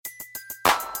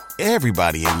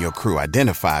Everybody in your crew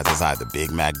identifies as either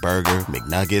Big Mac Burger,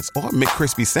 McNuggets, or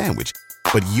McCrispy Sandwich.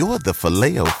 But you're the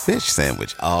Filet-O-Fish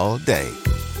Sandwich all day.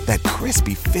 That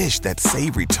crispy fish, that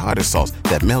savory tartar sauce,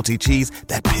 that melty cheese,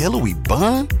 that pillowy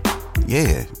bun.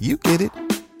 Yeah, you get it.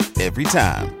 Every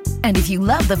time. And if you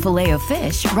love the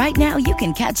Filet-O-Fish, right now you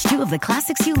can catch two of the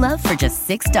classics you love for just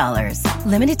 $6.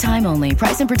 Limited time only.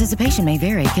 Price and participation may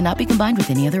vary. Cannot be combined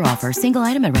with any other offer. Single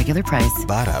item at regular price.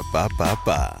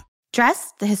 Ba-da-ba-ba-ba.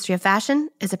 Dressed, The History of Fashion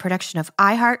is a production of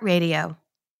iHeartRadio.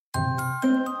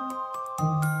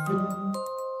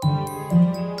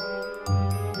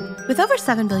 With over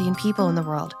 7 billion people in the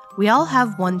world, we all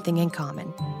have one thing in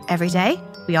common. Every day,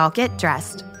 we all get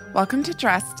dressed. Welcome to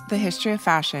Dressed, The History of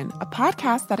Fashion, a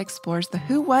podcast that explores the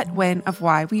who, what, when of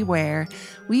why we wear.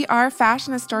 We are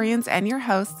fashion historians and your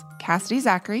hosts, Cassidy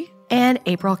Zachary and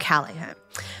April Callahan.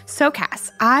 So, Cass,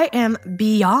 I am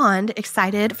beyond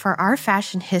excited for our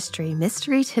fashion history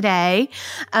mystery today.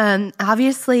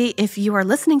 Obviously, if you are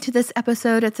listening to this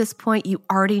episode at this point, you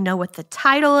already know what the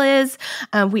title is.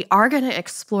 We are going to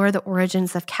explore the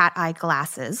origins of cat eye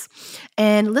glasses.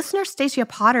 And listener Stacia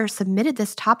Potter submitted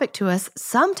this topic to us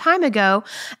some time ago,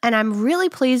 and I'm really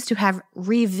pleased to have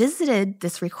revisited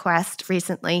this request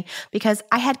recently because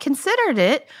I had considered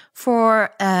it for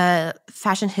a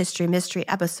fashion history mystery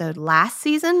episode last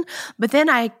season, but then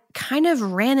I kind of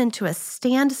ran into a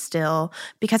standstill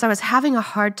because I was having a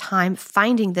hard time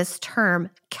finding this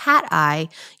term cat eye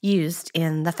used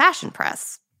in the fashion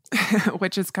press.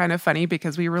 Which is kind of funny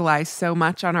because we rely so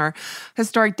much on our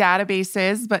historic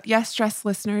databases. But yes, Dress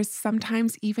listeners,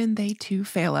 sometimes even they too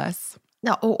fail us.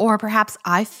 No, or perhaps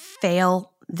I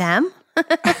fail them.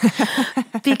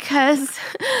 Because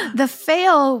the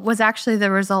fail was actually the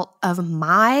result of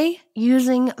my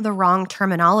using the wrong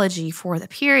terminology for the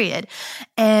period.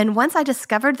 And once I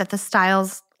discovered that the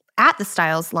styles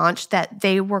launch that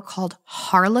they were called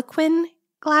Harlequin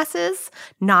glasses,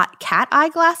 not cat eye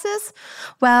glasses,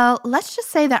 well, let's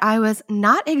just say that I was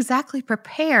not exactly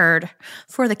prepared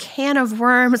for the can of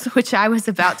worms which I was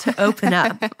about to open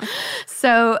up.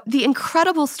 So the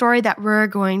incredible story that we're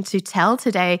going to tell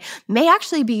today may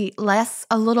actually be less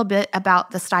a little bit about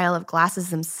the style of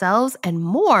glasses themselves and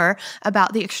more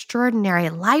about the extraordinary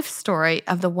life story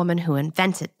of the woman who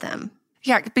invented them.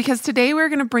 Yeah, because today we're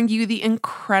going to bring you the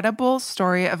incredible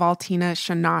story of Altina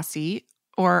Shanazi,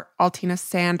 or Altina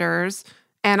Sanders,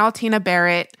 and Altina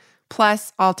Barrett,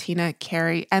 plus Altina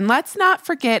Carey. And let's not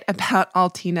forget about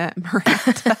Altina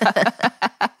Miranda.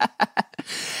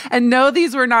 And no,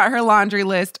 these were not her laundry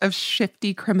list of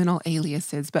shifty criminal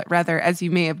aliases, but rather, as you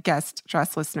may have guessed,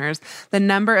 Dress listeners, the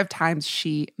number of times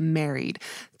she married.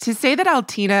 To say that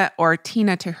Altina, or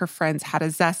Tina to her friends, had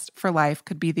a zest for life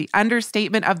could be the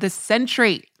understatement of the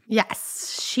century.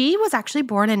 Yes, she was actually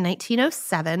born in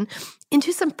 1907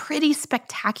 into some pretty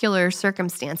spectacular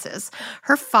circumstances.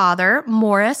 Her father,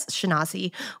 Morris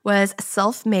Shanazi, was a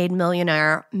self-made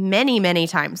millionaire many, many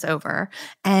times over,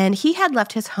 and he had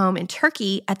left his home in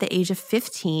Turkey at the age of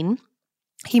 15.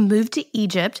 He moved to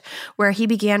Egypt, where he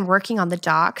began working on the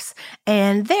docks,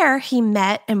 and there he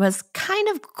met and was kind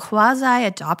of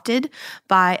quasi-adopted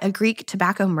by a Greek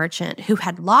tobacco merchant who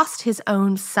had lost his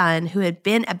own son who had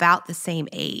been about the same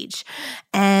age.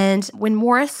 And when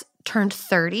Morris turned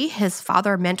 30, his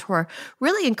father mentor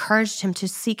really encouraged him to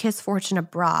seek his fortune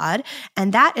abroad,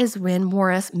 and that is when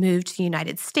Morris moved to the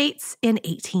United States in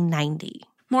 1890.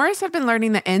 Morris had been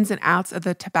learning the ins and outs of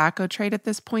the tobacco trade at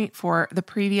this point for the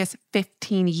previous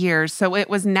 15 years, so it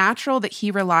was natural that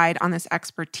he relied on this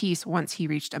expertise once he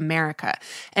reached America.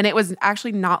 And it was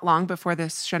actually not long before the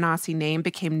Shanazi name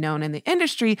became known in the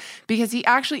industry because he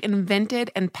actually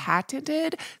invented and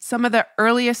patented some of the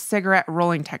earliest cigarette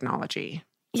rolling technology.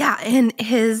 Yeah, and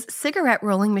his cigarette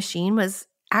rolling machine was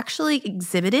actually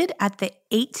exhibited at the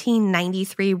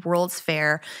 1893 World's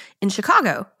Fair in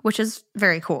Chicago, which is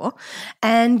very cool.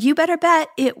 And you better bet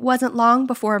it wasn't long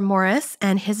before Morris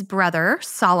and his brother,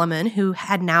 Solomon, who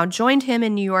had now joined him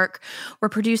in New York, were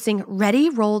producing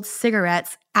ready-rolled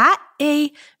cigarettes at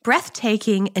a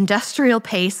breathtaking industrial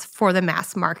pace for the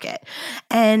mass market.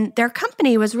 And their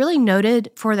company was really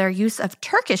noted for their use of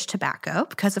Turkish tobacco,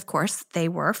 because of course they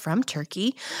were from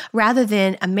Turkey, rather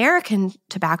than American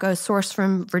tobacco sourced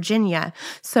from Virginia.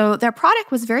 So their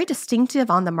product was very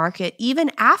distinctive on the market, even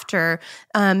after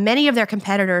many of their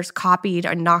competitors copied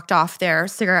or knocked off their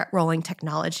cigarette rolling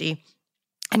technology.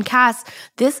 And Cass,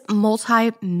 this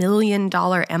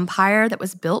multi-million-dollar empire that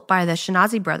was built by the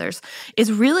Shanazi brothers is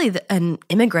really an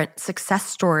immigrant success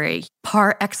story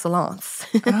par excellence.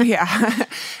 Oh, yeah.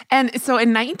 And so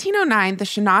in 1909, the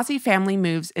Shanazi family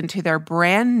moves into their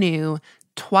brand new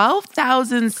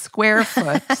 12,000 square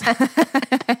foot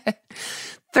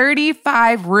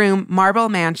 35-room marble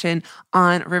mansion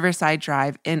on Riverside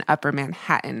Drive in Upper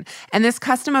Manhattan. And this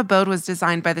custom abode was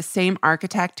designed by the same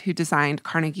architect who designed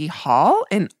Carnegie Hall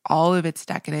in all of its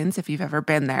decadence. If you've ever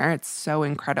been there, it's so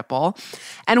incredible.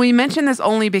 And we mention this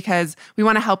only because we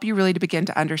want to help you really to begin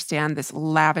to understand this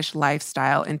lavish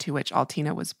lifestyle into which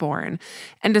Altina was born.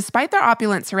 And despite their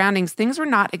opulent surroundings, things were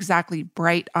not exactly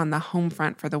bright on the home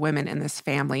front for the women in this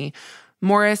family.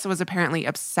 Morris was apparently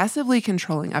obsessively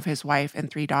controlling of his wife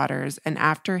and 3 daughters, and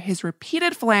after his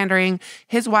repeated philandering,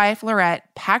 his wife,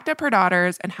 Lorette, packed up her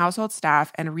daughters and household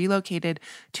staff and relocated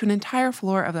to an entire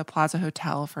floor of the Plaza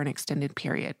Hotel for an extended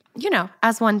period. You know,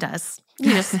 as one does.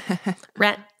 You just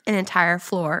rent an entire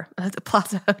floor of the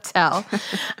Plaza Hotel.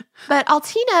 But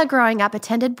Altina, growing up,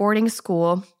 attended boarding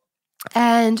school,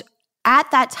 and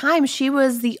at that time, she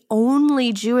was the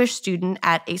only Jewish student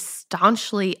at a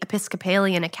staunchly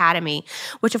Episcopalian academy,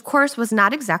 which of course was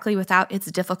not exactly without its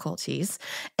difficulties.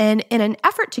 And in an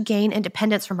effort to gain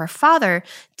independence from her father,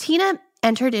 Tina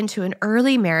entered into an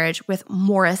early marriage with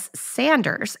Morris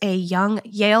Sanders, a young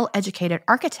Yale-educated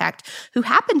architect who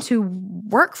happened to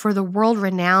work for the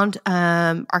world-renowned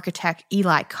architect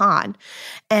Eli Kahn.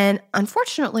 And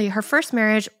unfortunately, her first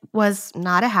marriage was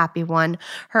not a happy one.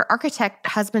 Her architect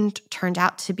husband turned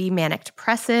out to be manic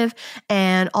depressive,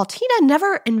 and Altina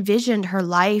never envisioned her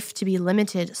life to be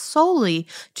limited solely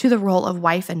to the role of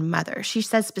wife and mother. She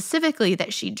says specifically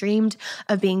that she dreamed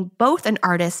of being both an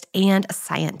artist and a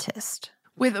scientist.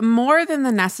 With more than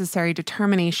the necessary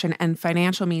determination and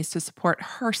financial means to support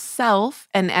herself,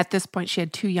 and at this point she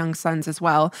had 2 young sons as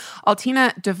well,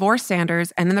 Altina divorced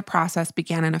Sanders and in the process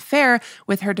began an affair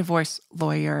with her divorce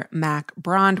lawyer, Mac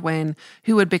Brondwin,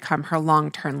 who would become her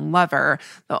long-term lover.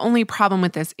 The only problem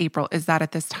with this, April, is that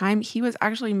at this time he was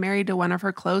actually married to one of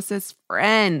her closest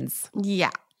friends.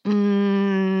 Yeah.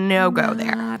 No go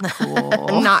there. Not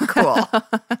cool. Not cool.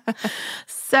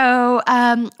 So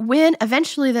when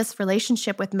eventually this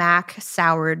relationship with Mac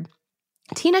soured,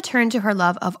 Tina turned to her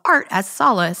love of art as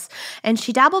solace, and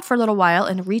she dabbled for a little while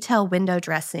in retail window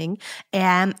dressing.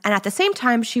 And at the same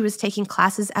time, she was taking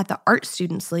classes at the Art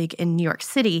Students League in New York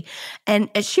City. And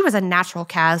she was a natural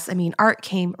cast. I mean, art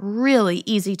came really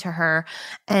easy to her.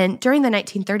 And during the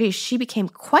 1930s, she became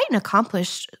quite an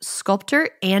accomplished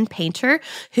sculptor and painter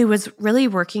who was really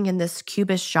working in this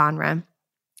Cubist genre.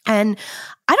 And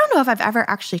I don't know if I've ever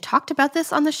actually talked about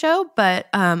this on the show, but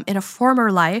in a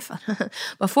former life,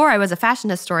 before I was a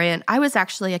fashion historian, I was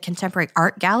actually a contemporary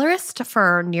art gallerist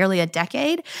for nearly a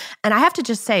decade. And I have to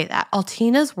just say that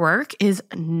Altina's work is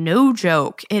no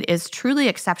joke. It is truly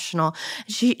exceptional.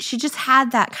 She just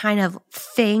had that kind of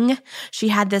thing. She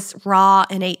had this raw,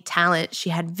 innate talent. She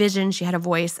had vision. She had a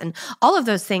voice. And all of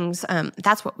those things,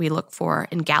 that's what we look for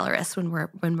in gallerists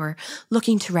when we're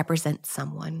looking to represent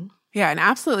someone. Yeah, and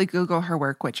absolutely Google her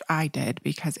work, which I did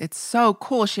because it's so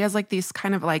cool. She has like these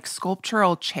kind of like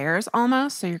sculptural chairs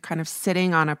almost. So you're kind of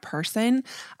sitting on a person,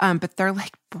 but they're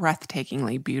like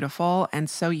breathtakingly beautiful and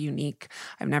so unique.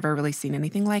 I've never really seen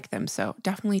anything like them. So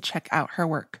definitely check out her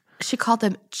work. She called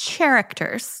them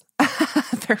characters.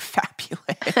 They're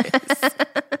fabulous.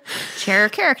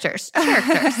 Characters.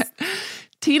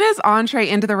 Tina's entree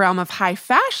into the realm of high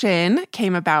fashion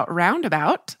came about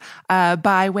roundabout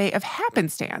by way of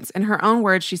happenstance. In her own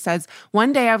words, she says,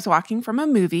 "One day I was walking from a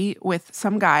movie with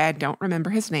some guy, I don't remember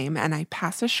his name, and I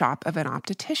passed a shop of an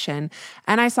optician,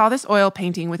 and I saw this oil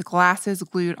painting with glasses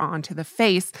glued onto the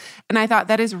face, and I thought,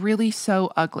 that is really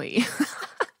so ugly."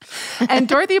 And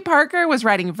Dorothy Parker was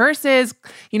writing verses,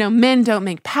 men don't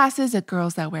make passes at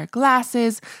girls that wear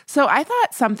glasses. So I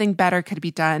thought something better could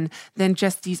be done than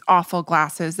just these awful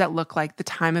glasses that look like the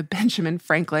time of Benjamin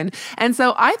Franklin. And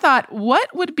so I thought,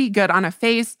 what would be good on a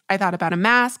face? I thought about a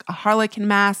mask, a harlequin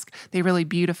mask. They really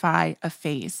beautify a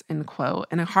face, end quote.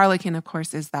 And a harlequin, of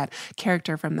course, is that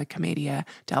character from the Commedia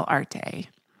dell'arte.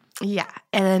 Yeah.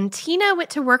 And Tina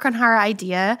went to work on her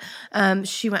idea.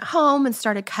 She went home and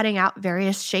started cutting out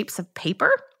various shapes of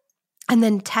paper and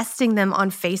then testing them on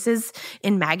faces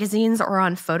in magazines or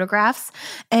on photographs.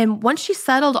 And once she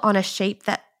settled on a shape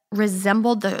that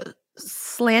resembled the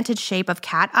slanted shape of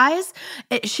cat eyes,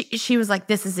 she was like,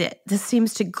 this is it. This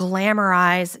seems to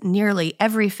glamorize nearly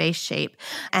every face shape.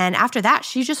 And after that,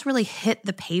 she just really hit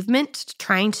the pavement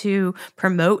trying to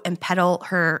promote and peddle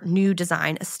her new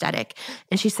design aesthetic.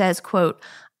 And she says, quote,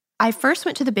 "I first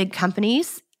went to the big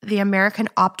companies, the American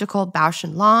Optical Bausch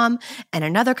 & Lomb, and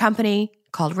another company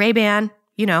called Ray-Ban,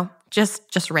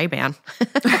 just Ray-Ban."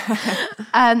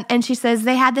 And she says,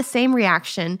 "They had the same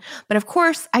reaction. But of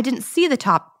course, I didn't see the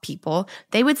top people.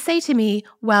 They would say to me,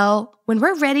 well, when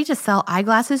we're ready to sell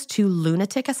eyeglasses to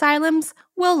lunatic asylums,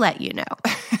 we'll let you know."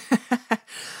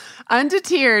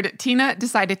 Undeterred, Tina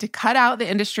decided to cut out the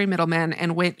industry middlemen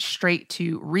and went straight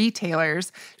to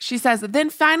retailers. She says, then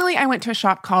finally I went to a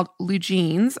shop called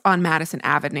Lujeans on Madison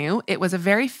Avenue. It was a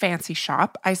very fancy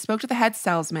shop. I spoke to the head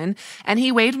salesman and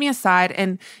he waved me aside,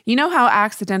 and you know how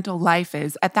accidental life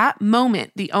is. At that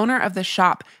moment, the owner of the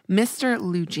shop, Mr.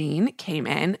 Lugene, came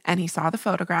in and he saw the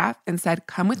photograph and said,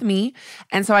 come with me.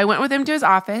 And so I went with him to his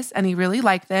office and he really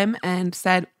liked them and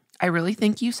said, I really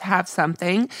think you have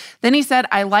something. Then he said,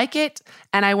 I like it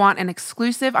and I want an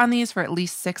exclusive on these for at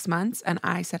least 6 months. And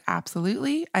I said,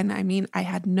 absolutely. And I mean, I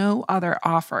had no other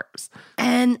offers.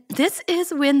 And this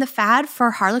is when the fad for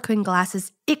Harlequin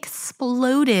glasses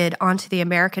exploded onto the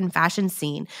American fashion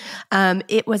scene.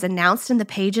 It was announced in the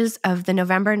pages of the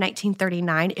November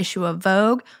 1939 issue of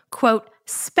Vogue, quote,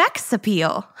 Specs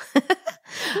appeal.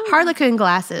 Harlequin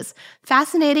glasses.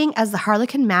 Fascinating as the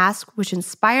Harlequin mask, which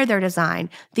inspired their design,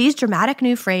 these dramatic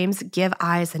new frames give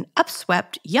eyes an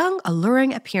upswept, young,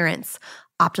 alluring appearance.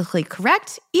 Optically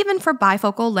correct, even for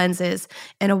bifocal lenses,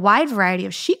 and a wide variety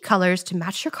of chic colors to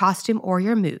match your costume or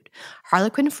your mood.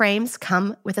 Harlequin frames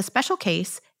come with a special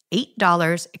case,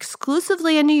 $8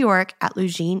 exclusively in New York at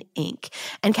Lugene Inc.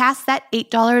 And Cass, that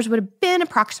 $8 would have been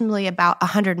approximately about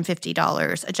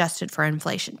 $150 adjusted for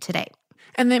inflation today.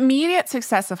 And the immediate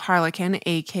success of Harlequin,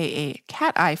 aka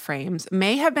cat eye frames,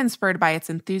 may have been spurred by its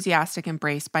enthusiastic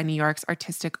embrace by New York's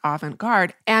artistic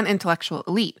avant-garde and intellectual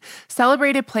elite.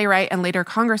 Celebrated playwright and later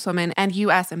Congresswoman and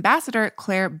U.S. Ambassador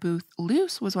Claire Booth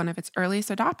Luce was one of its earliest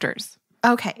adopters.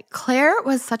 Okay, Claire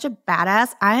was such a badass.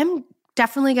 I'm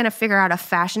definitely going to figure out a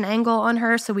fashion angle on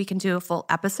her so we can do a full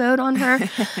episode on her.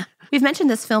 We've mentioned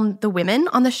this film, The Women,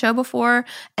 on the show before,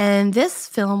 and this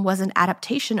film was an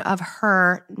adaptation of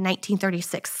her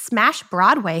 1936 smash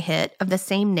Broadway hit of the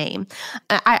same name.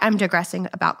 I'm digressing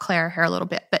about Claire here a little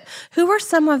bit, but who were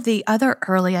some of the other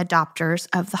early adopters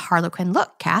of the Harlequin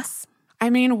look, Cass? I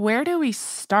mean, where do we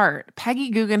start? Peggy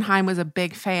Guggenheim was a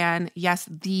big fan. Yes,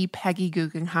 the Peggy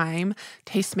Guggenheim,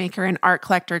 tastemaker and art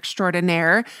collector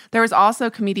extraordinaire. There was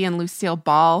also comedian Lucille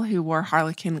Ball, who wore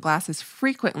Harlequin glasses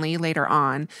frequently later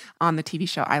on the TV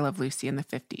show I Love Lucy in the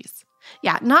 50s.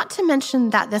 Yeah, not to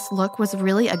mention that this look was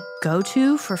really a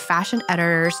go-to for fashion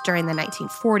editors during the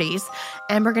 1940s.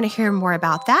 And we're going to hear more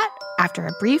about that after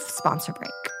a brief sponsor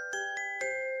break.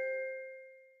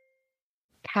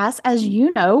 Cass, as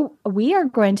you know, we are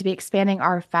going to be expanding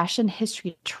our fashion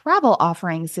history travel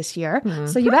offerings this year. Mm-hmm.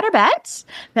 So you better bet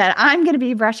that I'm going to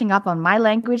be brushing up on my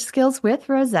language skills with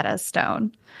Rosetta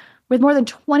Stone. With more than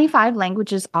 25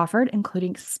 languages offered,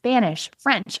 including Spanish,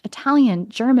 French, Italian,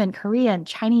 German, Korean,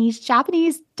 Chinese,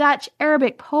 Japanese, Dutch,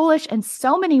 Arabic, Polish, and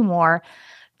so many more,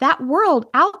 that world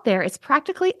out there is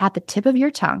practically at the tip of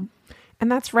your tongue. And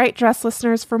that's right, Dress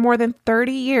listeners. For more than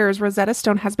 30 years, Rosetta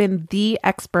Stone has been the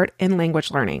expert in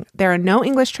language learning. There are no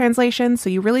English translations, so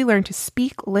you really learn to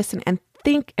speak, listen, and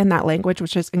think in that language,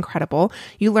 which is incredible.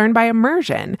 You learn by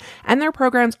immersion, and their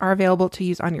programs are available to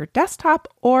use on your desktop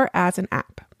or as an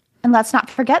app. And let's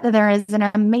not forget that there is an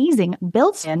amazing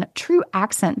built-in true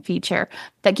accent feature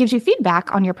that gives you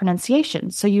feedback on your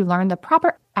pronunciation, so you learn the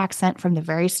proper accent from the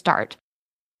very start.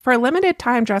 For a limited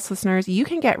time, Dress listeners, you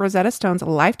can get Rosetta Stone's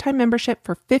lifetime membership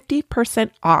for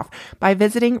 50% off by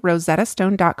visiting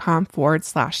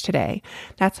rosettastone.com/today.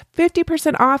 That's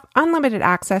 50% off unlimited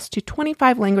access to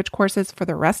 25 language courses for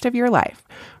the rest of your life.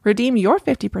 Redeem your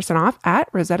 50% off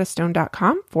at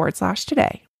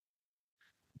rosettastone.com/today.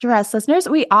 Dress listeners,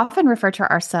 we often refer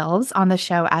to ourselves on the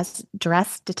show as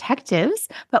dress detectives,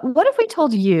 but what if we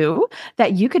told you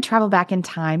that you could travel back in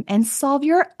time and solve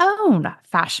your own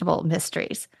fashionable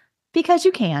mysteries? Because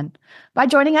you can, by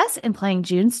joining us in playing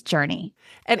June's Journey.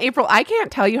 And April, I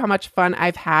can't tell you how much fun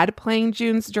I've had playing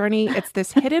June's Journey. It's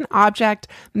this hidden object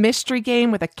mystery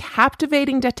game with a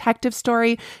captivating detective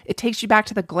story. It takes you back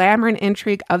to the glamour and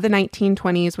intrigue of the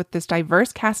 1920s with this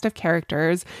diverse cast of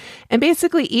characters. And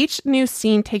basically, each new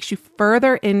scene takes you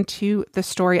further into the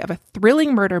story of a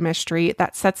thrilling murder mystery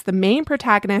that sets the main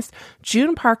protagonist,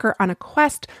 June Parker, on a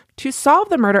quest to solve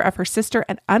the murder of her sister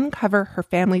and uncover her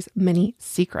family's many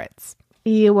secrets.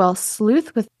 You will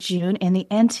sleuth with June in the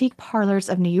antique parlors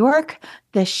of New York,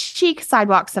 the chic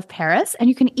sidewalks of Paris, and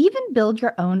you can even build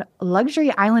your own luxury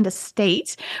island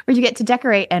estate where you get to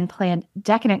decorate and plant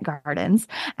decadent gardens.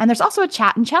 And there's also a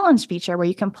chat and challenge feature where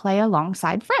you can play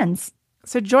alongside friends.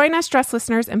 So join us, Dress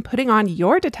listeners, in putting on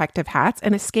your detective hats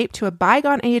and escape to a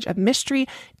bygone age of mystery,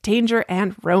 danger,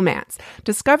 and romance.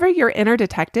 Discover your inner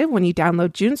detective when you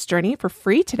download June's Journey for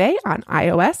free today on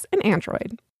iOS and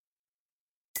Android.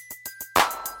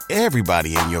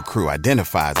 Everybody in your crew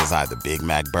identifies as either Big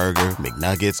Mac Burger,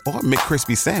 McNuggets, or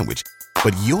McCrispy Sandwich.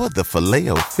 But you're the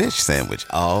Filet-O-Fish Sandwich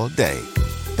all day.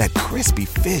 That crispy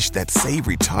fish, that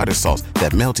savory tartar sauce,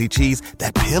 that melty cheese,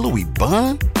 that pillowy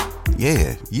bun.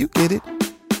 Yeah, you get it.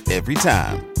 Every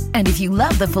time. And if you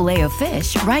love the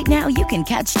Filet-O-Fish, right now you can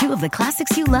catch two of the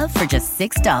classics you love for just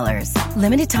 $6.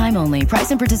 Limited time only.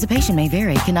 Price and participation may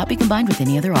vary. Cannot be combined with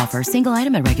any other offer. Single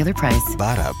item at regular price.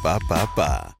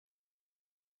 Ba-da-ba-ba-ba.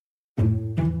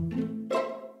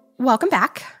 Welcome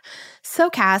back. So,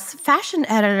 Cass, fashion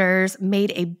editors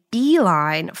made a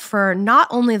beeline for not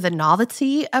only the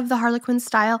novelty of the Harlequin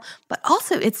style, but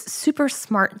also its super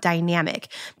smart dynamic,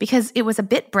 because it was a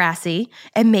bit brassy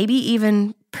and maybe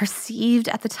even perceived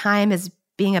at the time as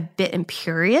being a bit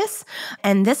imperious.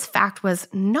 And this fact was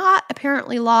not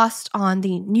apparently lost on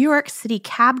the New York City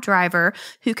cab driver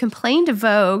who complained to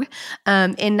Vogue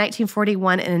in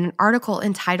 1941 in an article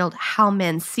entitled How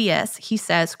Men See Us. He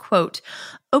says, quote,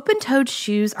 "Open-toed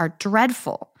shoes are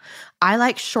dreadful. I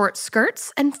like short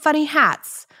skirts and funny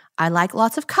hats. I like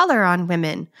lots of color on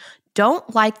women.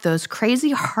 Don't like those crazy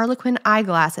Harlequin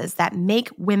eyeglasses that make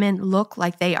women look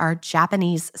like they are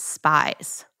Japanese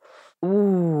spies."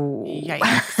 Ooh.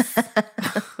 Yikes.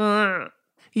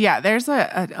 Yeah, there's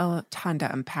a ton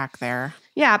to unpack there.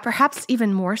 Yeah, perhaps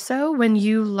even more so when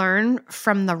you learn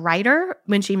from the writer,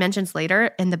 when she mentions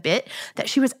later in the bit, that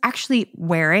she was actually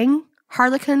wearing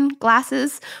Harlequin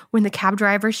glasses when the cab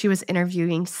driver she was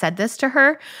interviewing said this to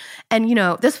her. And, you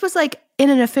know, this was like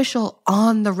in an official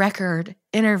on-the-record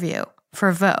interview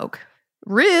for Vogue.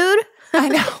 Rude. I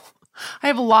know. I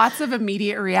have lots of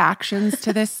immediate reactions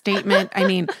to this statement. I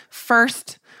mean,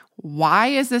 first, why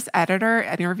is this editor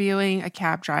interviewing a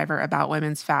cab driver about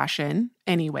women's fashion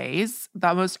anyways?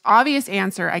 The most obvious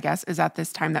answer, I guess, is at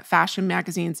this time that fashion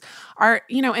magazines are,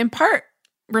 you know, in part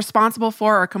responsible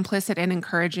for or complicit in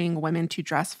encouraging women to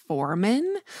dress for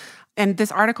men. And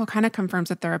this article kind of confirms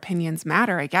that their opinions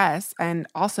matter, I guess. And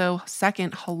also,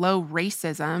 second, hello,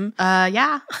 racism.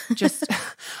 Yeah. Just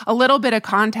a little bit of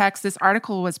context. This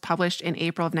article was published in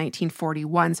April of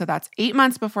 1941. So that's 8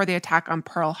 months before the attack on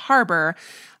Pearl Harbor.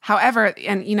 However,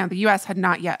 and you know, the U.S. had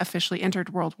not yet officially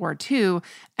entered World War II.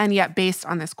 And yet, based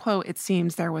on this quote, it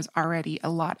seems there was already a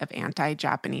lot of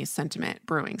anti-Japanese sentiment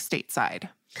brewing stateside.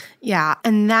 Yeah,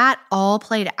 and that all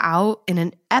played out in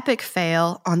an epic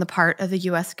fail on the part of the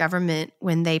U.S. government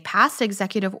when they passed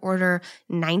Executive Order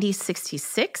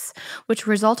 9066, which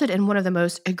resulted in one of the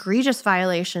most egregious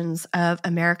violations of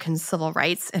American civil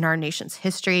rights in our nation's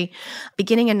history.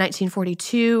 Beginning in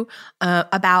 1942,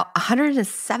 about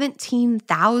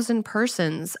 117,000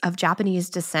 persons of Japanese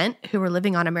descent who were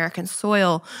living on American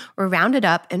soil were rounded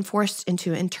up and forced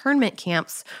into internment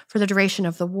camps for the duration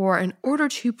of the war in order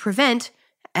to prevent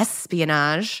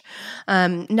espionage,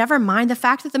 never mind the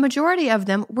fact that the majority of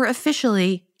them were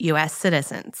officially U.S.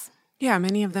 citizens. Yeah,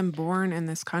 many of them born in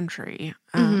this country.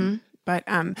 But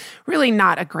really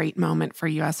not a great moment for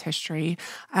U.S. history.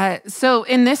 So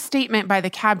in this statement by the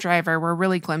cab driver, we're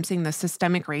really glimpsing the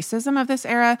systemic racism of this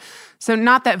era. So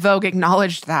not that Vogue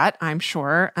acknowledged that, I'm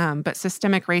sure, but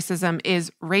systemic racism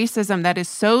is racism that is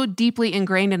so deeply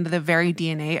ingrained into the very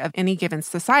DNA of any given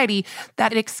society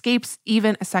that it escapes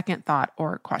even a second thought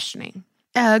or questioning.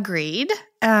 Agreed.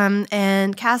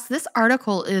 And Cass, this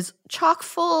article is chock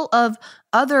full of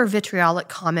other vitriolic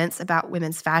comments about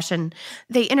women's fashion.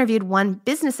 They interviewed one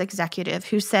business executive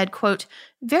who said, quote,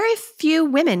 "Very few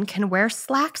women can wear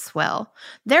slacks well.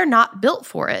 They're not built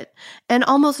for it. And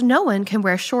almost no one can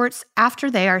wear shorts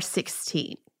after they are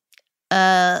 16.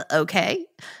 Okay.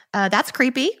 That's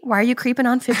creepy. Why are you creeping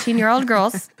on 15-year-old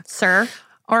girls, sir?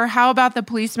 Or how about the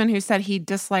policeman who said he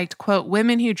disliked, quote,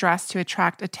 women who dress to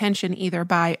attract attention either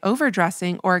by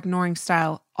overdressing or ignoring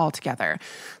style altogether.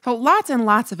 So lots and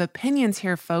lots of opinions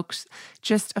here, folks.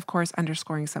 Just, of course,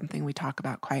 underscoring something we talk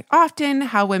about quite often,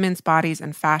 how women's bodies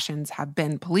and fashions have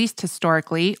been policed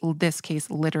historically, this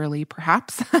case literally,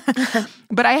 perhaps.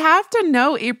 But I have to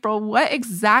know, April, what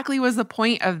exactly was the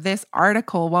point of this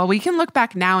article? While we can look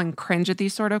back now and cringe at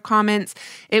these sort of comments,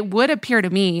 it would appear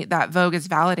to me that Vogue is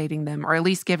validating them, or at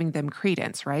least giving them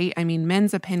credence, right? I mean,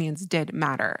 men's opinions did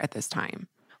matter at this time.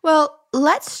 Well,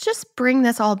 let's just bring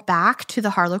this all back to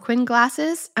the Harlequin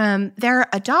glasses. Their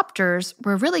adopters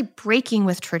were really breaking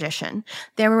with tradition.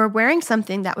 They were wearing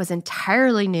something that was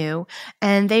entirely new,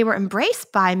 and they were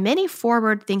embraced by many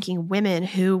forward-thinking women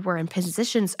who were in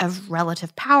positions of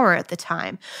relative power at the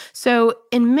time. So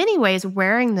in many ways,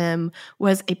 wearing them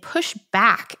was a push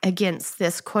back against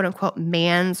this quote-unquote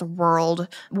man's world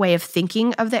way of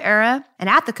thinking of the era. And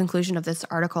at the conclusion of this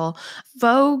article,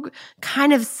 Vogue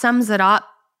kind of sums it up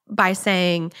by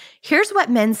saying, here's what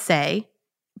men say,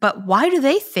 but why do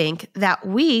they think that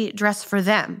we dress for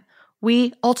them?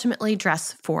 we ultimately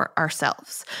dress for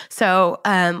ourselves. So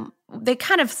they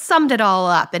kind of summed it all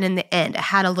up. And in the end, it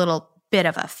had a little bit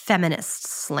of a feminist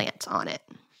slant on it.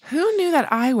 Who knew that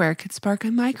eyewear could spark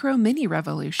a mini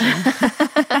revolution?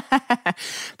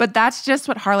 But that's just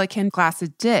what Harlequin glasses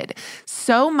did.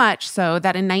 So much so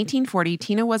that in 1940,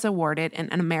 Tina was awarded an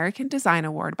American Design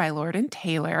Award by Lord &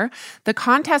 Taylor. The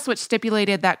contest, which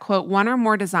stipulated that, quote, one or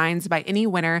more designs by any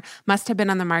winner must have been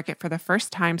on the market for the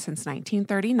first time since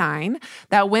 1939,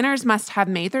 that winners must have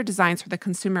made their designs for the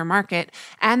consumer market,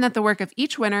 and that the work of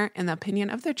each winner, in the opinion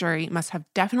of the jury, must have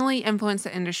definitely influenced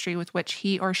the industry with which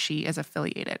he or she is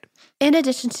affiliated. In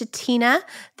addition to Tina,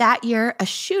 that year, a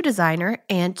shoe designer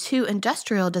and 2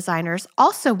 industrial designers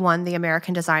also won the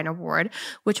American Design Award,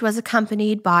 which was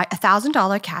accompanied by a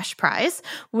 $1,000 cash prize,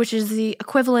 which is the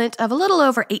equivalent of a little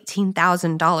over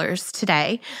 $18,000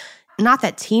 today. Not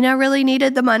that Tina really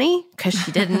needed the money, because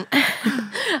she didn't.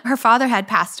 Her father had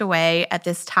passed away at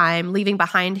this time, leaving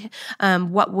behind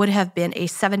what would have been a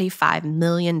 $75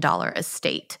 million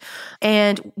estate.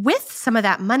 And with some of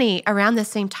that money around the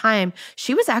same time,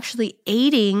 she was actually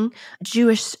aiding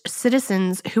Jewish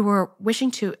citizens who were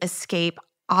wishing to escape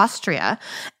Austria.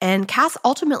 And Cass,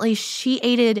 ultimately, she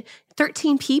aided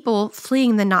 13 people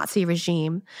fleeing the Nazi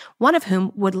regime, one of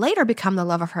whom would later become the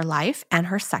love of her life and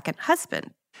her second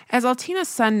husband. As Altina's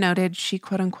son noted, she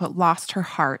quote-unquote lost her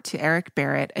heart to Eric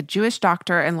Barrett, a Jewish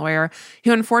doctor and lawyer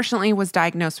who unfortunately was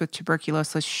diagnosed with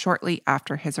tuberculosis shortly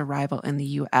after his arrival in the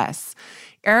U.S.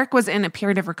 Eric was in a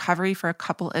period of recovery for a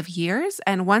couple of years,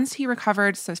 and once he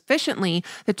recovered sufficiently,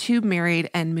 the two married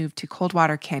and moved to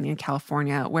Coldwater Canyon,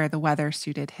 California, where the weather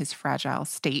suited his fragile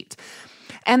state.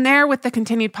 And there, with the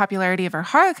continued popularity of her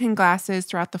Harlequin glasses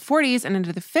throughout the 40s and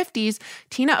into the 50s,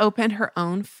 Tina opened her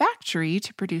own factory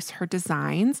to produce her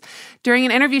designs. During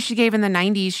an interview she gave in the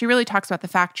 90s, she really talks about the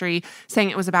factory, saying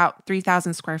it was about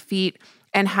 3,000 square feet,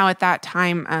 and how at that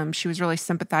time she was really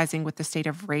sympathizing with the state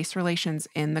of race relations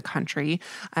in the country.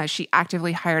 She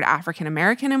actively hired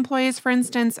African-American employees, for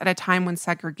instance, at a time when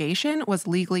segregation was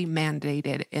legally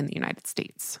mandated in the United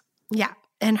States. Yeah.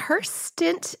 And her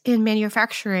stint in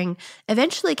manufacturing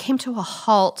eventually came to a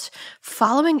halt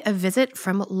following a visit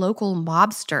from local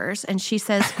mobsters. And she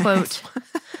says, quote,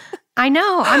 I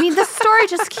know. I mean, this story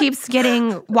just keeps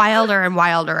getting wilder and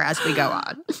wilder as we go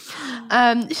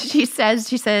on. She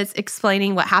says,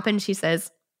 explaining what happened, she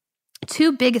says,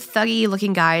 2 big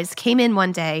thuggy-looking guys came in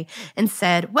one day and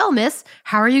said, well, miss,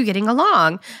 how are you getting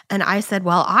along? And I said,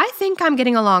 well, I think I'm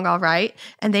getting along all right.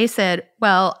 And they said,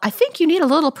 well, I think you need a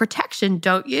little protection,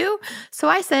 don't you? So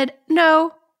I said,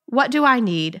 no, what do I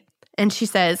need? And she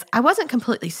says, I wasn't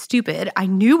completely stupid. I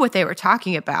knew what they were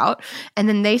talking about. And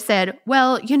then they said,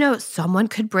 well, you know, someone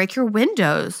could break your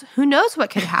windows. Who knows what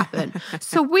could happen?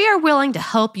 So we are willing to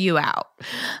help you out.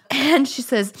 And she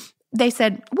says, they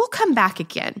said, we'll come back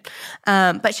again.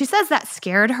 But she says that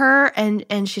scared her.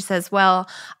 And she says, well,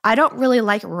 I don't really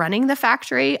like running the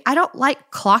factory. I don't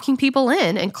like clocking people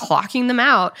in and clocking them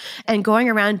out and going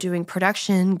around doing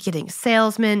production, getting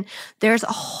salesmen. There's a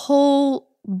whole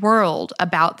world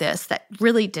about this that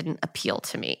really didn't appeal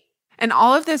to me. And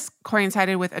all of this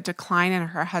coincided with a decline in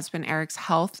her husband Eric's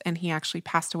health, and he actually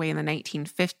passed away in the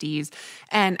 1950s.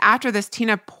 And after this,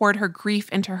 Tina poured her grief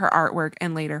into her artwork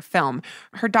and later film.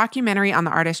 Her documentary on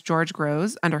the artist George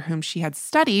Grosz, under whom she had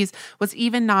studies, was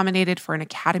even nominated for an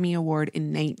Academy Award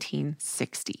in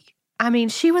 1960. I mean,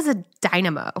 she was a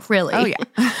dynamo, really. Oh,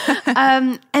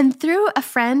 yeah. And through a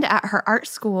friend at her art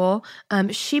school,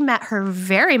 she met her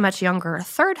very much younger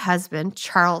third husband,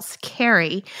 Charles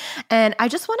Carey. And I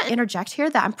just want to interject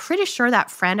here that I'm pretty sure that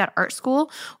friend at art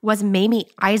school was Mamie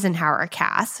Eisenhower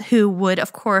Cass, who would,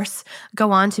 of course,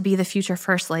 go on to be the future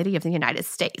First Lady of the United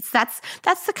States. That's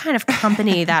the kind of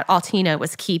company that Altina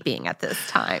was keeping at this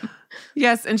time.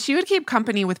 Yes, and she would keep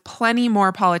company with plenty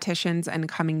more politicians in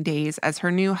coming days as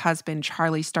her new husband,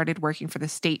 Charlie, started working for the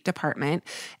State Department.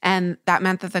 And that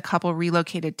meant that the couple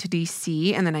relocated to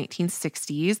D.C. in the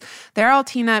 1960s. There,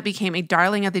 Altina became a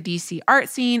darling of the D.C. art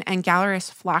scene, and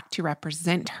gallerists flocked to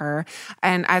represent her.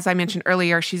 And as I mentioned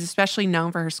earlier, she's especially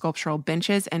known for her sculptural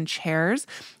benches and chairs.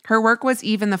 Her work was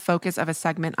even the focus of a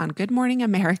segment on Good Morning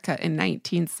America in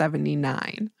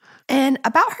 1979. And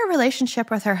about her relationship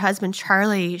with her husband,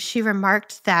 Charlie, she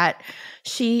remarked that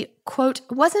she, quote,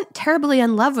 wasn't terribly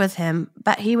in love with him,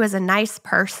 but he was a nice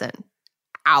person.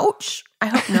 Ouch. I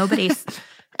hope nobody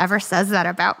ever says that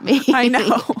about me. I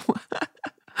know.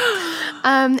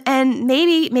 And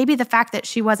maybe the fact that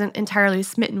she wasn't entirely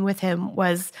smitten with him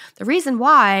was the reason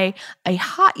why a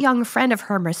hot young friend of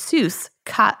her, masseuse,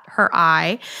 caught her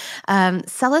eye.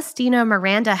 Celestino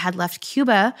Miranda had left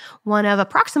Cuba, one of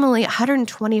approximately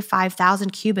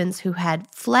 125,000 Cubans who had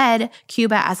fled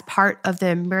Cuba as part of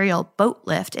the Muriel boat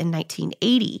lift in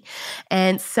 1980.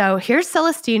 And so here's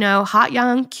Celestino, hot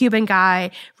young Cuban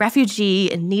guy, refugee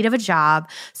in need of a job.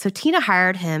 So Tina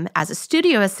hired him as a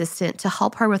studio assistant to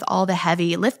help her with all the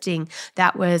heavy lifting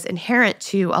that was inherent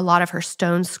to a lot of her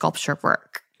stone sculpture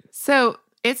work. So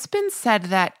it's been said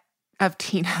that of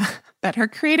Tina that her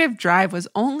creative drive was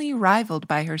only rivaled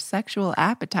by her sexual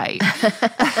appetite.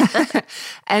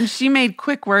 And she made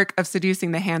quick work of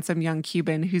seducing the handsome young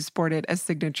Cuban who sported a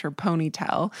signature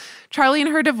ponytail. Charlie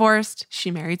and her divorced,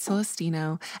 she married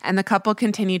Celestino, and the couple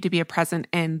continued to be a presence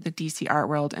in the DC art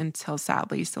world until,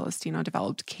 sadly, Celestino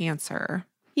developed cancer.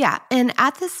 Yeah, and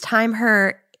at this time,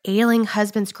 her ailing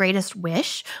husband's greatest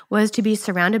wish was to be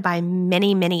surrounded by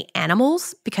many, many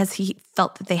animals because he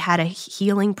felt that they had a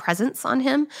healing presence on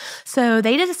him. So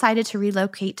they decided to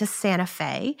relocate to Santa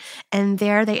Fe, and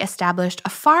there they established a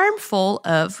farm full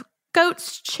of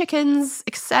goats, chickens,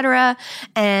 etc.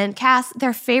 And Cass,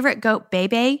 their favorite goat,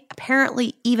 Bebe,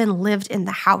 apparently even lived in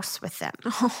the house with them.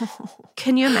 Oh.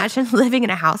 Can you imagine living in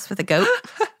a house with a goat?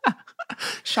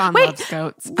 Sean loves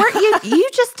goats. You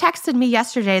just texted me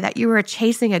yesterday that you were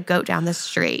chasing a goat down the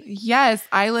street. Yes,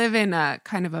 I live in a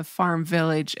kind of a farm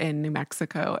village in New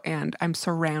Mexico, and I'm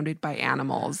surrounded by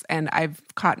animals. And I've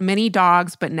caught many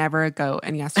dogs, but never a goat.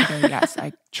 And yesterday, yes,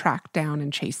 I tracked down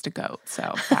and chased a goat.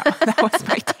 So that was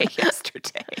my day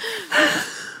yesterday.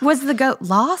 Was the goat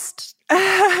lost?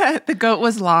 The goat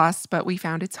was lost, but we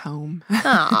found its home.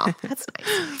 Oh, that's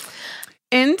nice.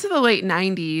 Into the late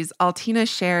 90s, Altina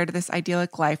shared this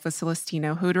idyllic life with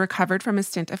Celestino, who had recovered from a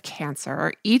stint of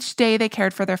cancer. Each day, they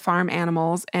cared for their farm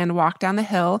animals and walked down the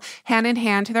hill, hand in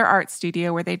hand to their art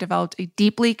studio, where they developed a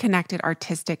deeply connected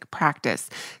artistic practice.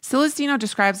 Celestino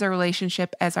describes their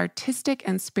relationship as artistic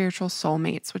and spiritual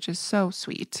soulmates, which is so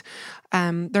sweet.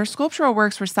 Their sculptural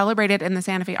works were celebrated in the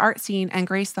Santa Fe art scene and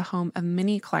grace the home of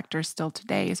many collectors still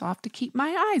today, so I'll have to keep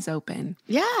my eyes open.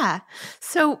 Yeah.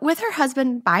 So with her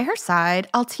husband by her side,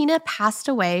 Altina passed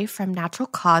away from natural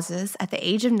causes at the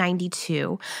age of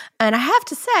 92. And I have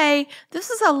to say, this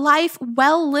is a life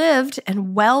well lived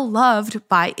and well loved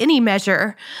by any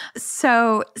measure.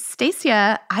 So,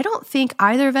 Stacia, I don't think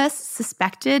either of us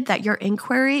suspected that your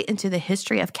inquiry into the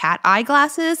history of cat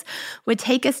eyeglasses would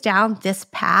take us down this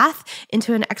path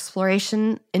into an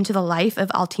exploration into the life of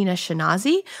Altina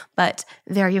Shahnazi. But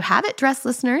there you have it, Dress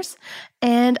listeners.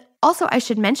 And also, I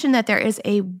should mention that there is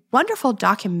a wonderful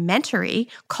documentary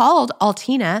called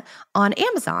Altina on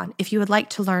Amazon if you would like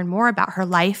to learn more about her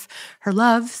life, her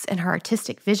loves, and her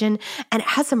artistic vision. And it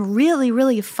has some really,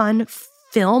 really fun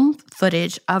film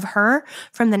footage of her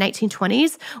from the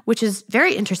 1920s, which is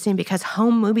very interesting because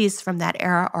home movies from that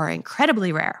era are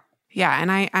incredibly rare. Yeah,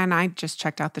 and I just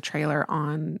checked out the trailer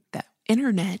on the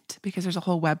internet because there's a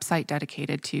whole website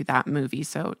dedicated to that movie.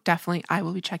 So definitely I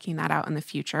will be checking that out in the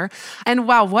future. And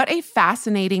wow, what a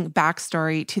fascinating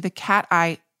backstory to the cat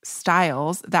eye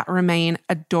styles that remain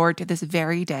adored to this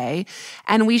very day.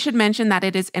 And we should mention that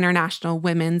it is International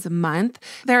Women's Month.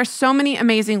 There are so many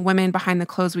amazing women behind the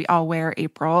clothes we all wear,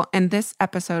 April. And this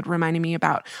episode reminded me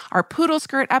about our poodle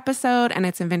skirt episode and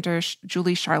its inventor,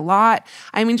 Julie Charlotte.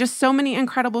 I mean, just so many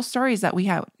incredible stories that we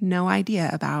have no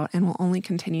idea about and will only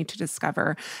continue to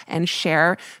discover and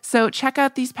share. So check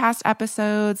out these past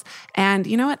episodes. And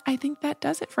you know what? I think that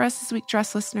does it for us this week,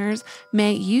 Dress listeners.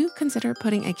 May you consider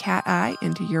putting a cat eye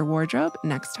into your wardrobe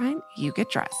next time you get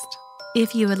dressed.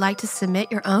 If you would like to submit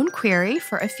your own query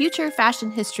for a future fashion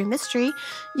history mystery,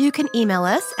 you can email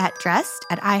us at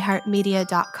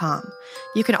dressed@iheartmedia.com.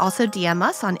 You can also DM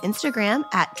us on Instagram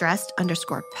at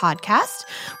dressed_podcast,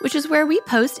 which is where we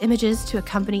post images to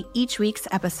accompany each week's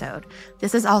episode.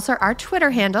 This is also our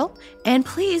Twitter handle, and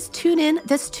please tune in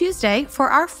this Tuesday for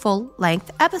our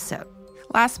full-length episode.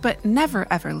 Last but never,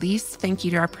 ever least, thank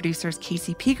you to our producers,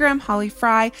 Casey Pegram, Holly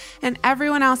Fry, and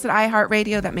everyone else at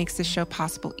iHeartRadio that makes this show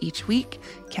possible each week.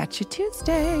 Catch you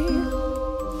Tuesday.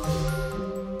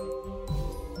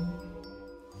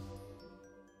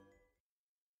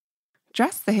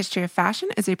 Dress, the History of Fashion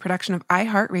is a production of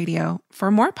iHeartRadio.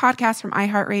 For more podcasts from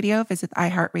iHeartRadio, visit the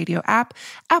iHeartRadio app,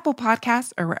 Apple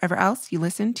Podcasts, or wherever else you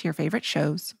listen to your favorite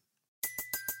shows.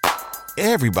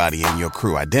 Everybody in your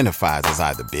crew identifies as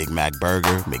either Big Mac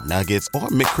Burger, McNuggets, or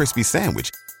McCrispy Sandwich.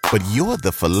 But you're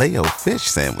the Filet-O-Fish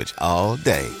Sandwich all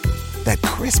day. That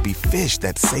crispy fish,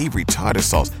 that savory tartar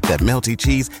sauce, that melty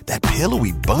cheese, that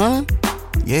pillowy bun.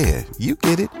 Yeah, you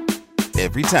get it.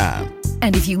 Every time.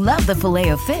 And if you love the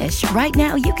Filet-O-Fish, right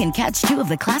now you can catch 2 of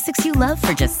the classics you love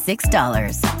for just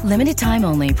 $6. Limited time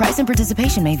only. Price and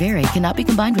participation may vary. Cannot be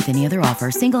combined with any other offer.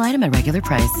 Single item at regular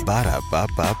price.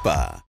 Ba-da-ba-ba-ba.